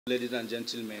Ladies and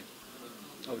gentlemen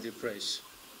of the press,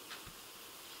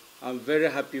 I'm very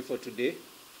happy for today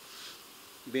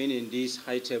being in this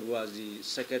high table as the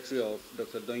Secretary of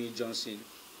Dr. Doyin Johnson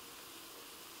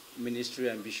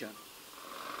Ministry Ambition.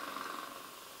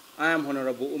 I am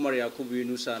Honorable Umar Yakubu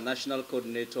Yunusa, National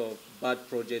Coordinator of BAD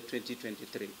Project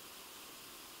 2023.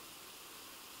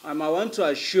 I want to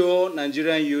assure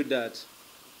Nigerian youth that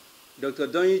Dr.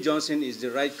 Doyin Johnson is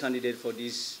the right candidate for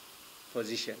this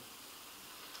position.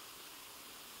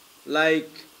 Like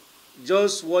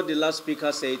just what the last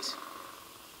speaker said,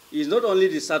 is not only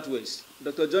the Southwest.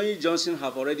 Dr. Doyin Johnson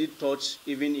have already touched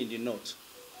even in the North.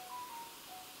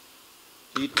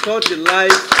 He touched the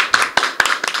life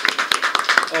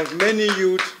of many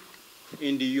youth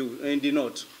in the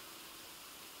North.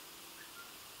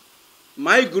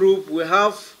 My group, we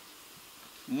have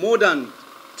more than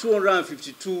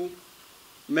 252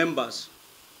 members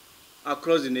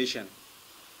across the nation.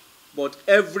 But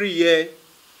every year,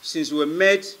 since we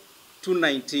met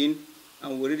 2019,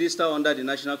 and we registered under the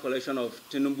National Collection of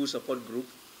Tinubu Support Group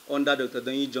under Dr.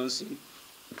 Doyin Johnson,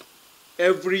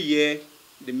 every year,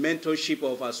 the mentorship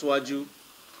of Aswaju,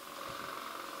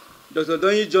 Dr.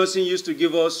 Doyin Johnson used to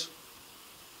give us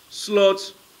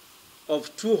slots of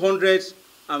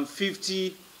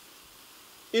 250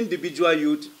 individual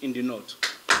youth in the North.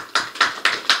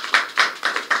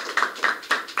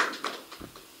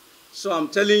 So I'm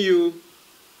telling you,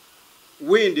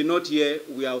 we in the North here,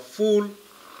 we are full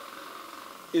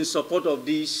in support of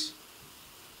this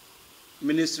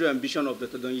ministry ambition of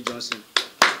Dr. Doyin Johnson.